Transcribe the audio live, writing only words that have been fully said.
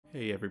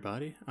Hey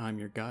everybody, I'm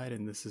your guide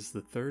and this is the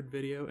third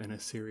video in a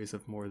series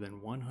of more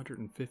than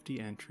 150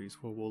 entries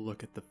where we'll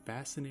look at the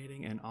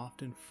fascinating and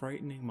often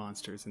frightening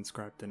monsters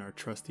inscribed in our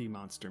trusty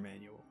monster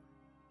manual.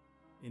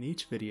 In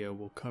each video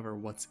we'll cover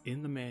what's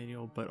in the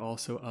manual but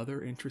also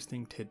other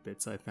interesting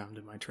tidbits I found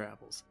in my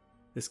travels.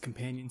 This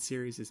companion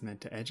series is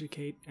meant to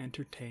educate,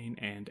 entertain,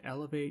 and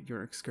elevate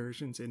your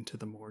excursions into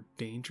the more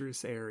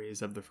dangerous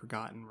areas of the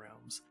Forgotten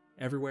Realms.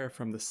 Everywhere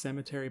from the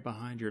cemetery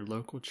behind your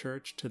local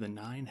church to the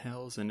Nine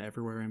Hells and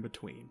everywhere in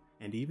between,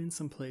 and even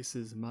some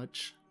places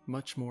much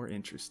more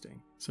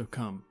interesting. So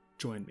come,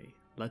 join me,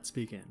 let's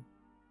begin.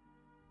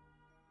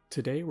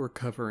 Today we're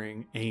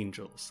covering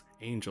angels.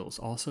 Angels,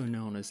 also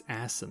known as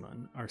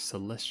Asimun, are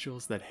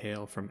celestials that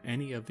hail from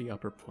any of the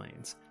upper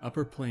planes.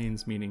 Upper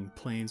planes meaning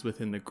planes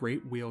within the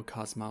Great Wheel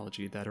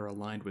cosmology that are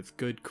aligned with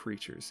good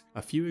creatures.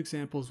 A few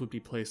examples would be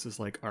places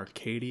like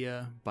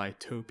Arcadia,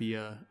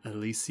 Bytopia,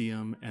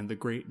 Elysium, and the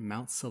great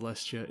Mount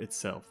Celestia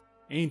itself.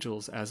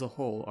 Angels, as a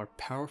whole, are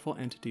powerful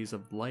entities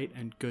of light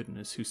and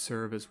goodness who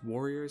serve as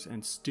warriors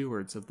and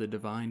stewards of the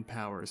divine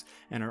powers,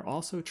 and are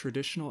also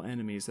traditional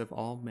enemies of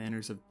all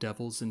manners of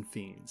devils and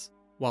fiends.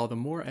 While the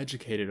more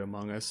educated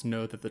among us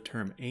know that the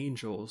term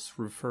angels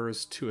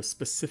refers to a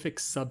specific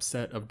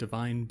subset of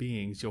divine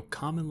beings, you'll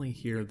commonly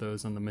hear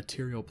those on the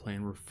material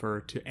plane refer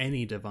to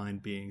any divine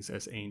beings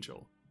as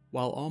angel.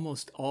 While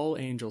almost all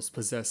angels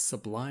possess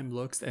sublime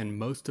looks and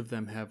most of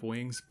them have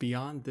wings,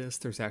 beyond this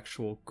there's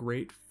actual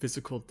great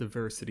physical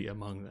diversity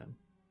among them.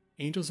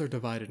 Angels are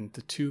divided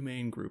into two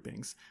main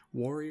groupings,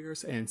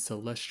 warriors and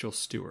celestial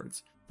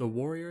stewards. The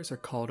warriors are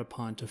called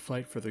upon to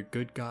fight for the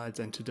good gods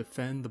and to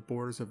defend the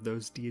borders of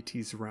those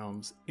deities'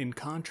 realms. In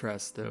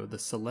contrast though, the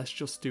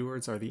celestial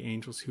stewards are the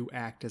angels who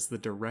act as the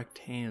direct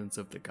hands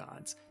of the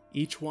gods.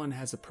 Each one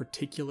has a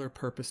particular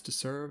purpose to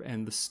serve,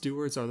 and the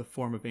stewards are the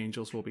form of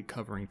angels we'll be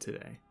covering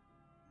today.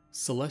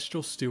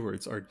 Celestial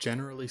stewards are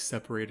generally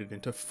separated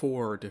into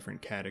four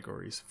different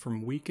categories.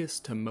 From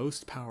weakest to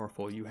most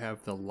powerful, you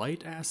have the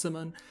Light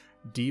Asimun,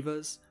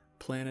 Devas,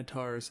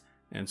 Planetars,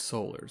 and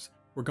Solars.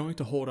 We're going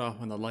to hold off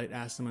on the Light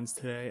Asimuns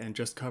today and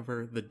just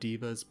cover the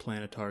Devas,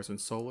 Planetars, and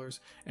Solars,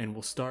 and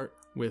we'll start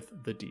with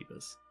the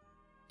Devas.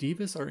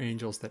 Devas are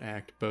angels that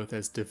act both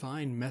as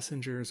divine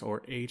messengers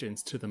or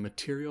agents to the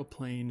material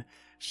plane,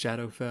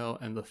 Shadowfell,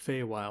 and the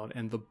Feywild,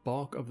 and the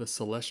bulk of the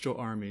celestial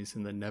armies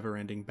in the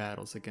never-ending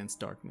battles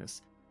against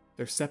darkness.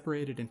 They're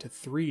separated into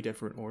three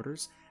different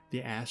orders: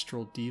 the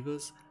Astral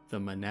Devas, the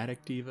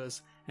Monadic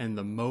Devas, and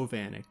the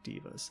Movanic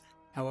Devas.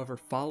 However,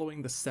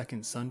 following the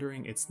second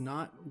sundering, it's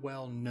not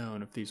well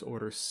known if these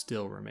orders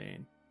still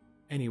remain.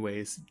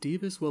 Anyways,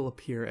 Devas will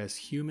appear as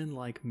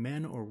human-like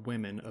men or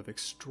women of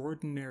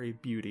extraordinary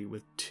beauty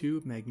with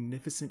two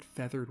magnificent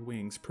feathered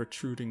wings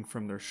protruding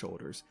from their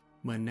shoulders.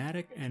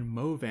 Monadic and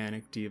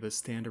Movanic Devas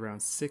stand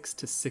around 6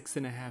 to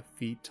 6.5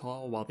 feet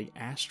tall, while the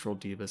Astral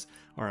Devas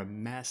are a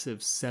massive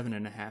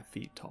 7.5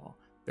 feet tall.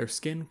 Their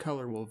skin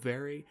color will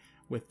vary,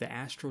 with the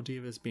Astral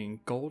Devas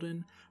being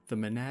golden, the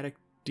Monadic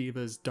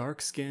Devas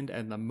dark-skinned,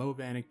 and the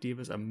Movanic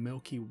Devas a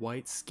milky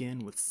white skin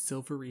with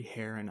silvery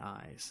hair and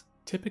eyes.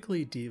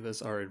 Typically,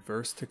 Devas are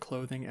adverse to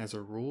clothing as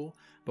a rule,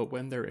 but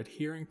when they're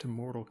adhering to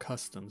mortal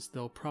customs,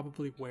 they'll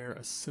probably wear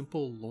a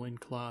simple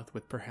loincloth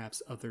with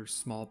perhaps other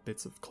small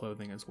bits of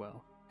clothing as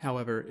well.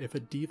 However, if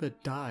a Deva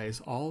dies,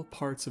 all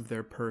parts of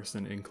their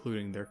person,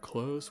 including their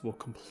clothes, will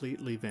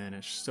completely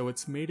vanish, so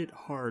it's made it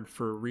hard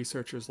for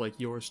researchers like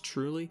yours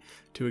truly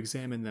to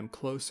examine them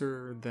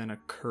closer than a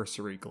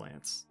cursory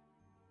glance.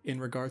 In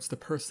regards to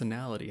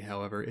personality,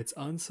 however, it's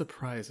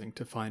unsurprising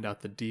to find out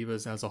the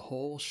Devas as a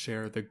whole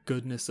share the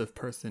goodness of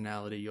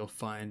personality you'll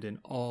find in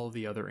all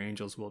the other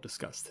angels we'll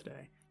discuss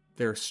today.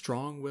 They're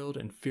strong-willed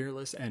and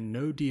fearless, and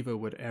no Deva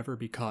would ever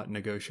be caught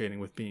negotiating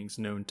with beings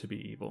known to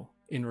be evil.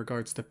 In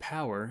regards to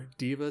power,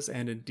 Devas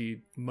and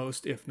indeed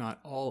most if not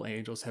all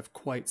angels have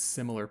quite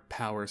similar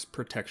powers,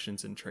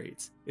 protections, and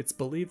traits. It's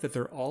believed that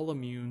they're all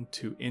immune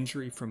to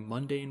injury from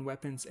mundane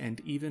weapons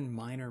and even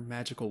minor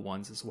magical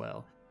ones as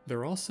well.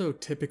 They're also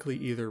typically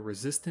either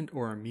resistant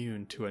or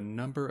immune to a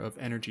number of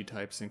energy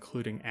types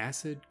including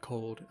acid,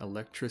 cold,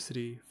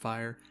 electricity,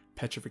 fire,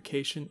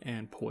 petrification,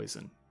 and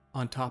poison.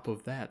 On top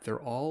of that,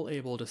 they're all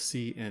able to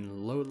see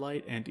in low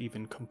light and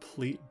even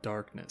complete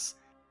darkness.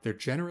 They're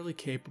generally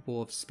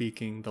capable of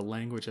speaking the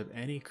language of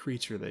any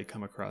creature they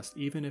come across,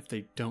 even if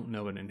they don't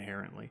know it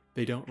inherently.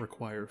 They don't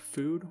require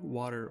food,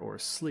 water, or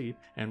sleep,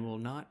 and will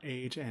not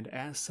age, and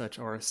as such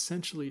are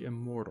essentially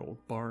immortal,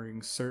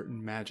 barring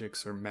certain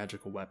magics or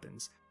magical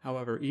weapons.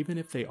 However, even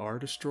if they are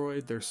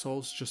destroyed, their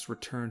souls just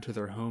return to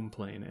their home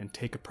plane and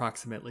take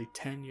approximately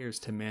 10 years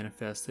to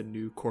manifest a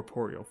new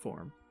corporeal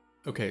form.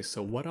 Okay,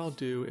 so what I'll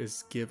do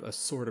is give a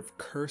sort of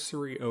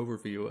cursory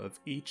overview of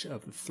each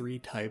of the three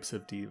types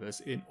of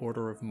Devas in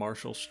order of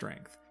martial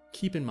strength.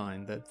 Keep in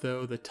mind that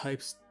though the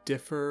types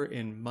differ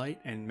in might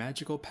and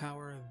magical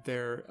power,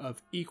 they're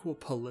of equal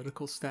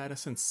political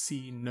status and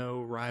see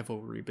no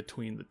rivalry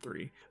between the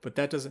three, but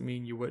that doesn't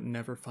mean you would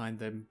never find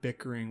them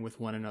bickering with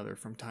one another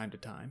from time to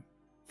time.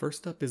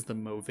 First up is the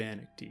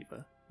Movanic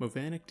Deva.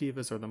 Movanic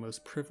Divas are the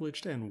most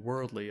privileged and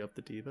worldly of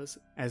the divas.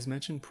 As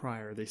mentioned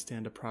prior, they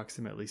stand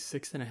approximately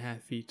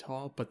 6.5 feet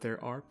tall, but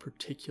there are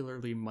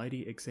particularly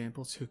mighty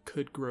examples who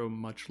could grow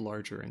much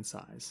larger in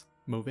size.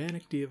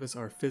 Movanic Divas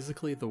are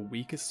physically the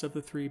weakest of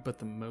the three, but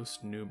the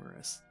most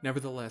numerous.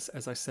 Nevertheless,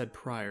 as I said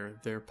prior,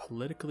 they're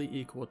politically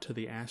equal to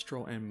the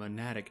Astral and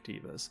Monadic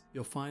Divas.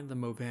 You'll find the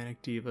Movanic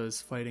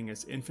Divas fighting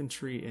as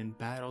infantry in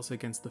battles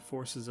against the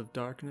forces of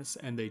darkness,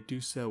 and they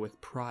do so with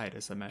pride,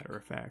 as a matter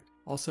of fact.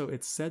 Also,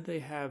 it's said they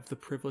have the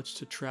privilege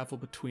to travel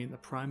between the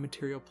prime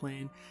material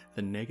plane,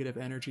 the negative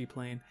energy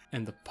plane,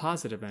 and the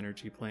positive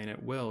energy plane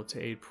at will to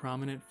aid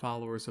prominent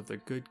followers of the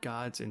good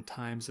gods in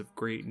times of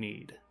great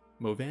need.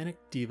 Movanic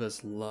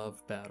Divas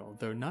love battle,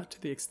 though not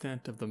to the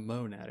extent of the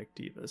Monadic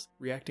Divas.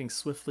 Reacting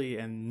swiftly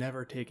and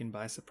never taken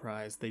by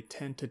surprise, they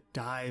tend to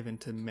dive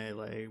into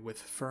melee with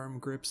firm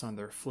grips on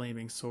their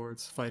flaming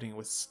swords, fighting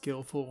with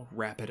skillful,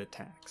 rapid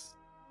attacks.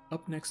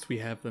 Up next we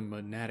have the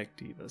Monadic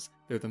Divas.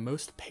 They're the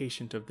most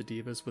patient of the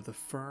divas with a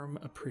firm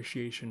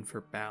appreciation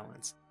for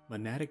balance.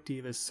 Monadic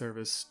Divas serve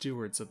as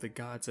stewards of the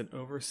gods and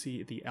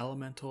oversee the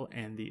elemental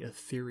and the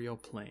ethereal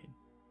plane.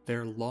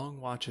 Their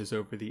long watches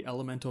over the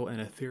elemental and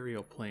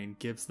ethereal plane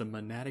gives the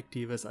Monadic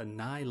Divas a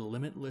nigh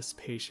limitless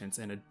patience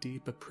and a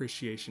deep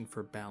appreciation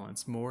for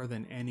balance more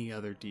than any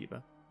other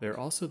diva. They're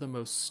also the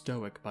most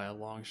stoic by a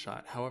long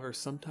shot, however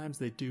sometimes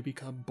they do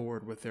become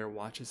bored with their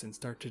watches and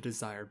start to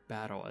desire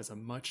battle as a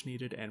much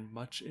needed and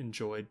much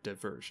enjoyed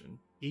diversion.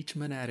 Each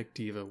Monadic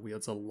Diva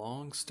wields a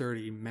long,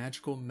 sturdy,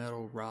 magical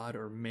metal rod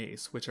or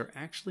mace, which are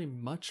actually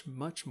much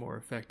more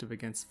effective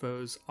against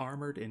foes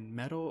armored in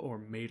metal or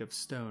made of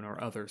stone or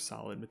other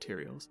solid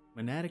materials.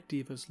 Monadic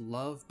Divas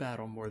love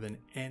battle more than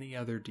any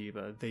other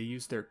diva. They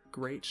use their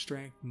great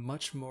strength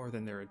much more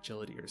than their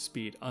agility or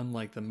speed,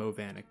 unlike the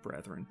Movanic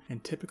brethren,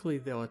 and typically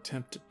they'll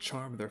attempt to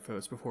charm their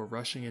foes before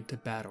rushing into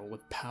battle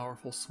with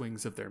powerful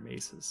swings of their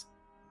maces.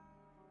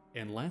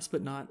 And last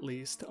but not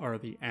least are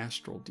the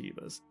Astral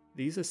Divas.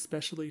 These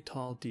especially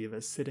tall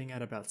divas, sitting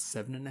at about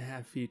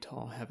 7.5 feet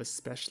tall, have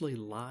especially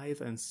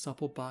lithe and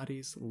supple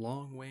bodies,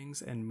 long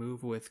wings, and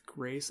move with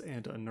grace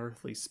and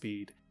unearthly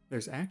speed.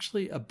 There's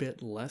actually a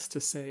bit less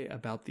to say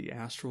about the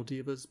Astral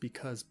Divas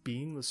because,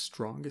 being the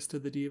strongest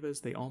of the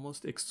divas, they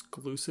almost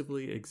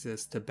exclusively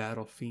exist to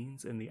battle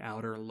fiends in the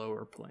outer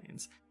lower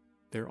planes.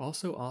 They're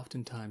also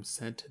oftentimes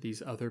sent to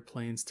these other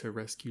planes to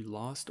rescue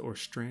lost or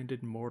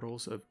stranded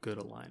mortals of good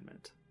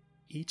alignment.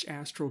 Each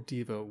Astral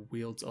Diva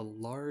wields a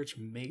large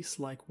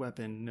mace-like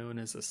weapon known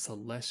as a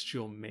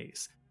Celestial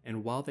Mace,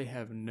 and while they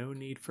have no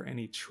need for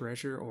any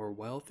treasure or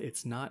wealth,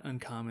 it's not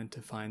uncommon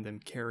to find them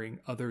carrying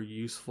other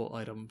useful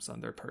items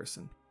on their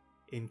person.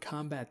 In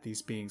combat,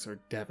 these beings are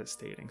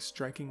devastating.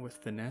 Striking with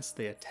finesse,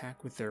 they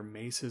attack with their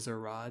maces or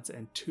rods,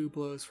 and 2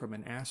 blows from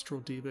an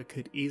Astral Diva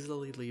could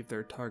easily leave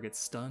their target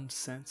stunned,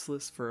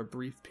 senseless for a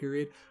brief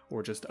period,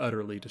 or just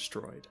utterly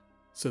destroyed.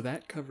 So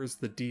that covers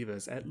the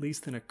divas, at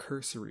least in a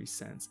cursory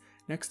sense.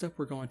 Next up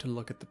we're going to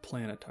look at the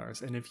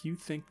Planetars, and if you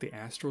think the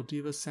Astral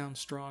Divas sound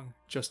strong,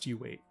 just you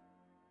wait.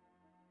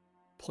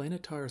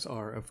 Planetars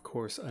are, of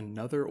course,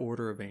 another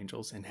order of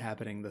angels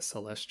inhabiting the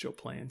celestial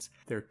planes.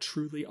 They're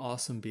truly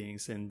awesome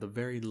beings in the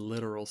very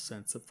literal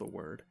sense of the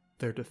word.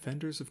 They're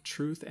defenders of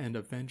truth and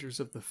avengers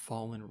of the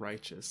fallen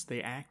righteous.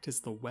 They act as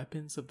the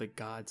weapons of the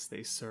gods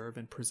they serve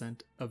and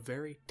present a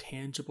very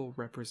tangible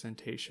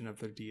representation of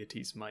their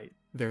deity's might.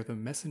 They're the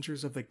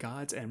messengers of the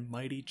gods and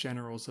mighty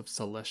generals of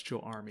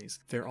celestial armies.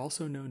 They're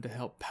also known to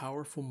help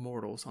powerful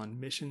mortals on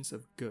missions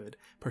of good,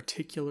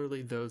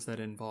 particularly those that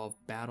involve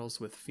battles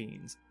with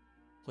fiends.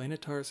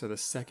 Planetars are the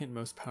second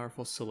most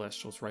powerful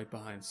celestials right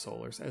behind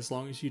solars, as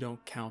long as you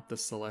don't count the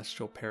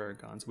celestial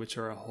paragons, which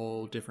are a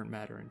whole different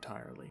matter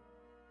entirely.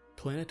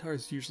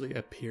 Planetars usually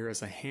appear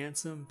as a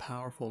handsome,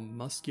 powerful,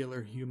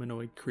 muscular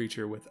humanoid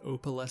creature with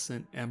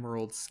opalescent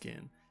emerald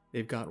skin.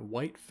 They've got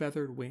white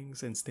feathered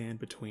wings and stand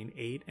between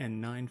 8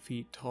 and 9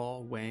 feet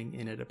tall, weighing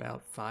in at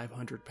about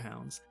 500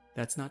 pounds.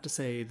 That's not to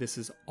say this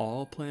is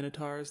all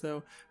Planetars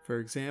though. For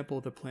example,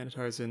 the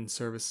Planetars in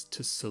service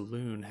to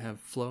Selûne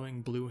have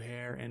flowing blue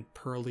hair and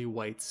pearly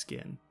white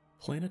skin.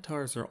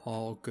 Planetars are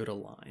all good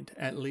aligned,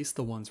 at least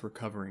the ones we're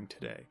covering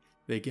today.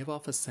 They give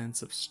off a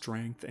sense of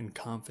strength and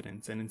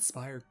confidence and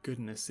inspire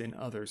goodness in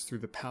others through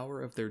the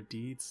power of their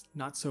deeds,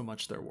 not so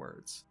much their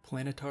words.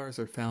 Planetars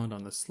are found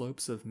on the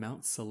slopes of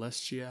Mount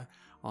Celestia,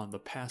 on the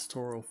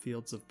pastoral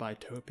fields of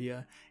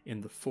Bytopia,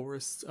 in the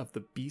forests of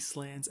the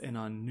Beastlands, and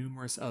on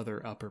numerous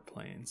other upper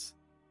planes.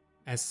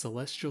 As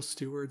celestial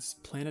stewards,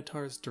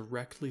 Planetars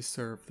directly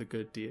serve the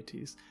good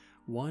deities.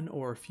 One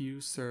or a few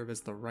serve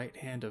as the right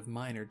hand of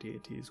minor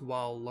deities,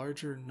 while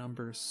larger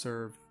numbers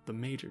serve the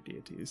major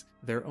deities.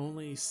 They're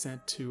only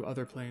sent to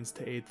other planes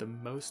to aid the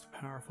most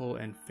powerful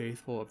and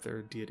faithful of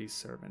their deity's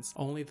servants.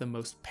 Only the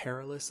most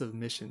perilous of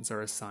missions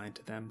are assigned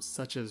to them,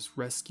 such as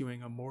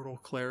rescuing a mortal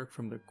cleric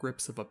from the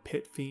grips of a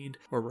pit fiend,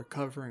 or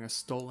recovering a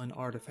stolen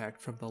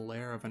artifact from the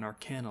lair of an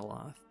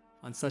Arcanoloth.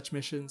 On such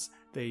missions,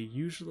 they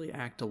usually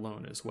act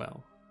alone as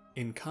well.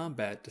 In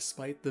combat,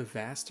 despite the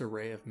vast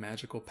array of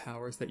magical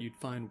powers that you'd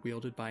find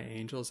wielded by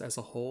angels as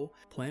a whole,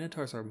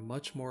 Planetars are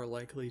much more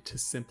likely to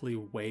simply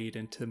wade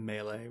into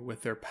melee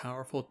with their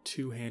powerful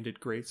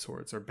two-handed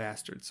greatswords or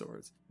bastard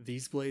swords.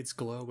 These blades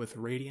glow with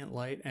radiant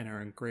light and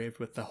are engraved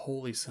with the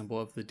holy symbol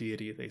of the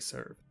deity they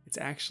serve. It's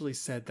actually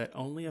said that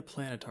only a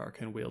Planetar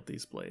can wield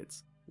these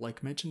blades.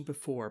 Like mentioned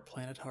before,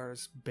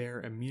 Planetars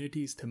bear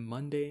immunities to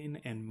mundane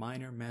and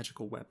minor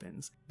magical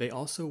weapons. They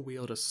also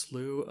wield a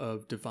slew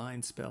of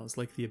divine spells,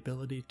 like the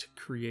ability to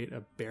create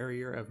a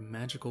barrier of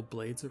magical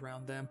blades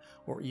around them,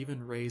 or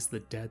even raise the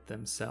dead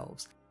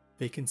themselves.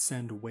 They can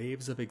send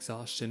waves of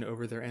exhaustion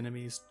over their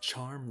enemies,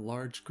 charm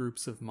large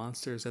groups of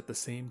monsters at the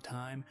same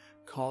time,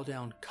 call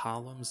down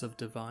columns of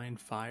divine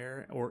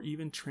fire, or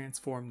even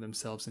transform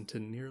themselves into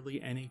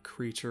nearly any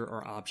creature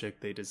or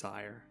object they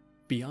desire.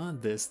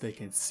 Beyond this, they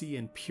can see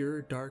in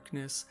pure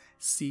darkness,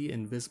 see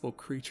invisible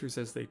creatures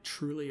as they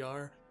truly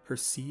are,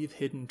 perceive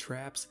hidden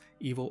traps,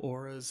 evil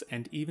auras,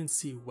 and even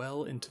see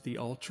well into the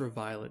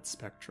ultraviolet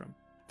spectrum.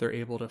 They're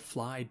able to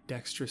fly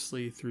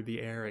dexterously through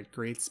the air at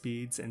great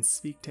speeds and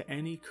speak to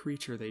any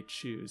creature they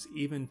choose,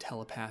 even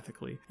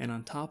telepathically. And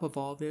on top of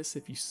all this,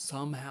 if you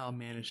somehow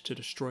manage to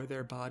destroy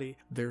their body,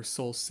 their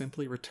soul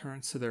simply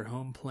returns to their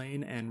home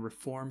plane and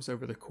reforms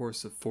over the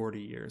course of 40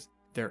 years.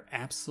 They're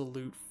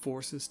absolute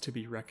forces to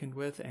be reckoned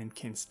with and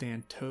can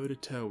stand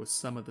toe-to-toe with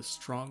some of the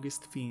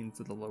strongest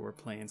fiends of the lower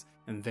planes,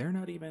 and they're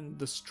not even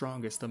the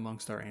strongest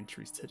amongst our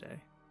entries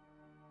today.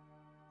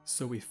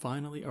 So we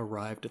finally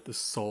arrived at the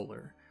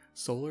Solar.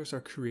 Solars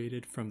are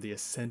created from the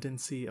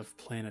ascendancy of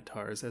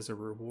Planetars as a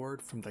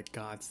reward from the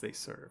gods they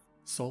serve.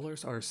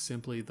 Solars are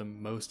simply the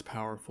most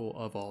powerful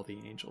of all the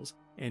angels,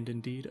 and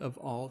indeed of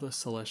all the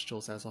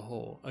celestials as a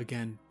whole,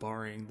 again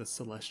barring the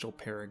celestial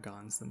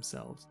paragons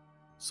themselves.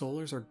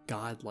 Solars are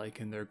godlike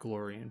in their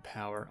glory and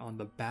power. On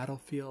the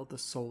battlefield, the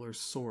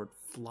Solar's sword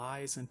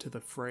flies into the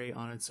fray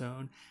on its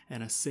own,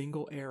 and a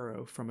single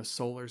arrow from a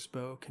Solar's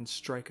bow can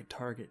strike a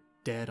target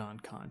dead on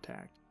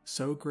contact.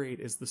 So great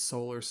is the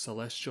Solar's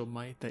celestial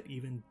might that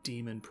even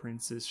demon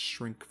princes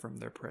shrink from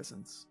their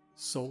presence.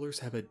 Solars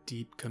have a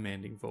deep,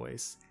 commanding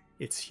voice.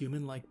 Its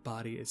human-like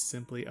body is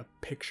simply a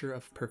picture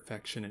of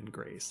perfection and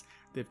grace.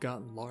 They've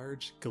got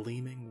large,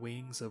 gleaming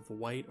wings of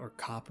white or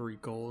coppery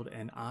gold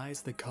and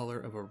eyes the color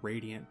of a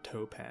radiant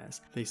topaz.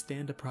 They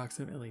stand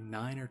approximately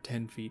 9 or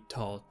 10 feet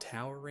tall,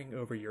 towering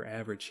over your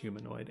average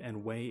humanoid,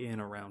 and weigh in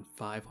around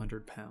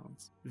 500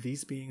 pounds.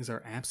 These beings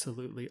are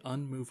absolutely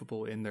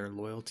unmovable in their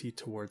loyalty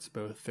towards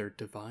both their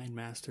divine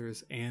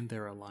masters and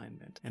their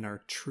alignment, and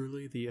are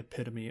truly the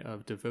epitome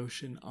of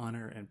devotion,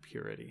 honor, and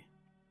purity.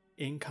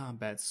 In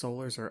combat,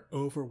 Solars are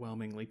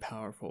overwhelmingly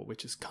powerful,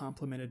 which is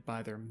complemented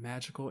by their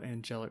magical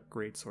angelic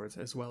greatswords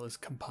as well as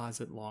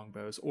composite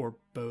longbows, or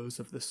bows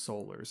of the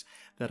Solars,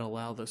 that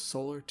allow the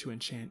Solar to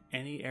enchant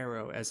any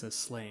arrow as a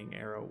slaying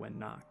arrow when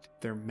knocked.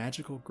 Their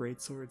magical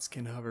greatswords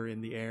can hover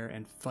in the air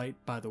and fight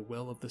by the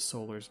will of the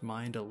Solar's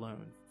mind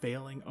alone,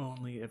 failing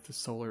only if the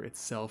Solar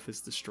itself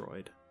is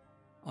destroyed.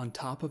 On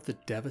top of the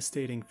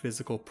devastating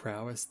physical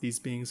prowess, these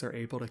beings are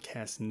able to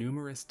cast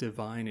numerous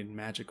divine and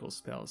magical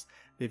spells.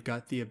 They've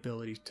got the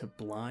ability to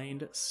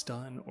blind,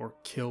 stun, or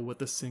kill with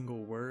a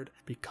single word,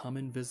 become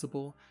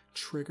invisible,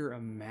 trigger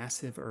a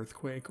massive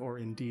earthquake, or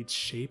indeed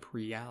shape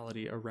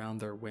reality around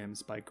their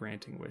whims by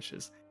granting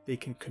wishes. They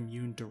can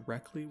commune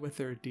directly with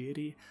their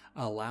deity,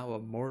 allow a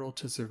mortal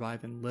to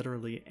survive in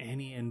literally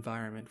any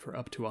environment for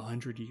up to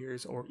 100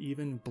 years, or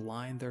even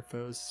blind their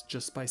foes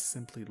just by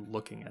simply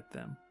looking at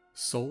them.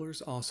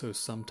 Solars also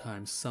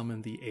sometimes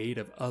summon the aid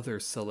of other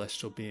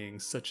celestial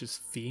beings such as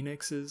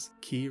phoenixes,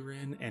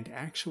 Kirin, and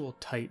actual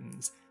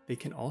titans. They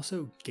can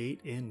also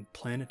gate in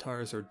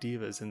Planetars or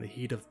divas in the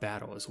heat of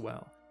battle as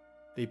well.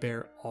 They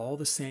bear all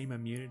the same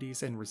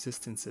immunities and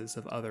resistances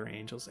of other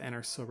angels and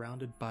are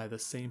surrounded by the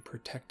same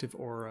protective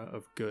aura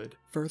of good.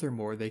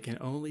 Furthermore, they can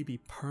only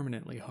be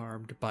permanently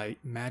harmed by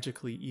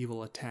magically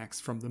evil attacks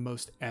from the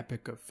most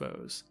epic of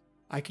foes.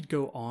 I could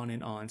go on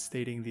and on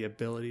stating the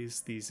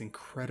abilities these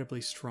incredibly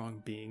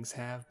strong beings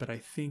have, but I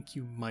think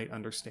you might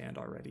understand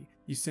already.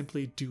 You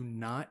simply do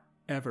not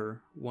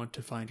ever want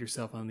to find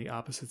yourself on the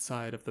opposite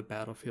side of the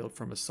battlefield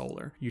from a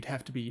Solar. You'd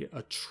have to be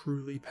a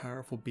truly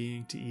powerful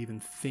being to even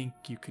think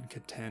you can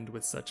contend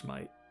with such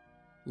might.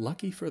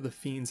 Lucky for the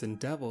fiends and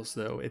devils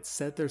though, it's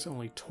said there's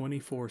only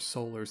 24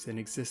 Solars in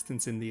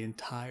existence in the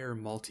entire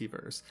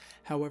multiverse.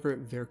 However,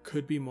 there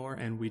could be more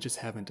and we just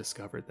haven't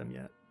discovered them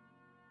yet.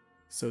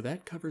 So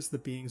that covers the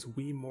beings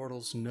we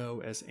mortals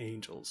know as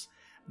angels.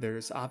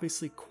 There's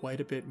obviously quite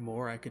a bit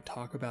more I could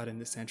talk about in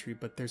this entry,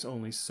 but there's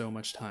only so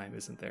much time,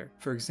 isn't there?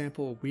 For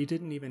example, we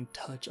didn't even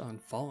touch on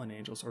fallen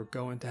angels or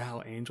go into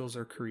how angels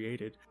are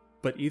created.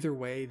 But either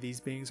way, these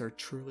beings are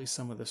truly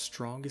some of the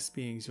strongest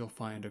beings you'll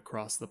find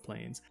across the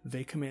planes.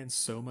 They command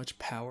so much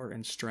power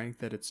and strength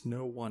that it's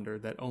no wonder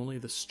that only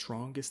the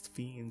strongest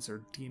fiends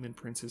or demon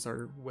princes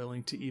are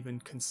willing to even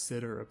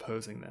consider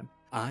opposing them.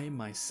 I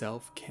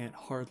myself can't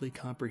hardly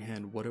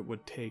comprehend what it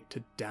would take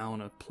to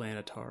down a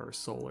Planetar or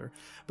Solar,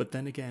 but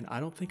then again, I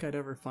don't think I'd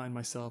ever find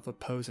myself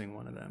opposing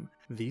one of them.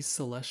 These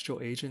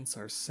celestial agents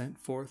are sent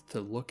forth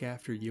to look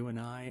after you and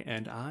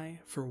I,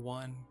 for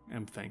one,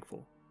 am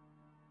thankful.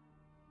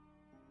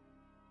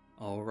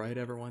 Alright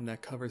everyone,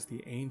 that covers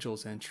the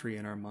Angels entry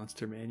in our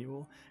monster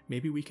manual.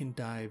 Maybe we can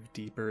dive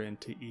deeper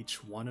into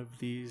each one of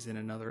these in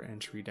another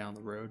entry down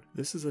the road.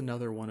 This is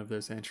another one of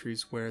those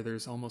entries where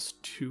there's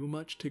almost too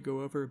much to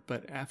go over,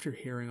 but after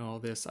hearing all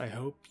this, I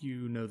hope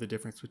you know the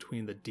difference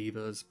between the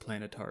Divas,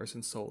 Planetars,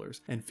 and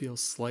Solars, and feel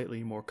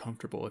slightly more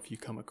comfortable if you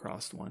come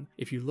across one.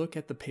 If you look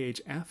at the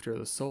page after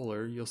the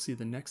Solar, you'll see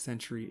the next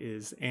entry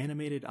is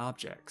Animated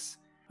Objects.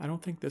 I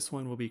don't think this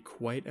one will be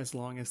quite as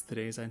long as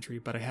today's entry,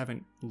 but I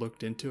haven't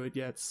looked into it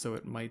yet, so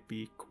it might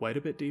be quite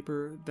a bit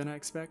deeper than I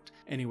expect.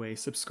 Anyway,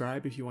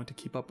 subscribe if you want to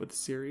keep up with the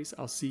series.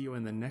 I'll see you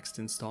in the next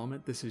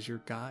installment. This is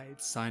your guide,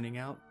 signing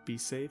out. Be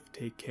safe,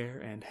 take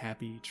care, and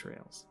happy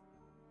trails.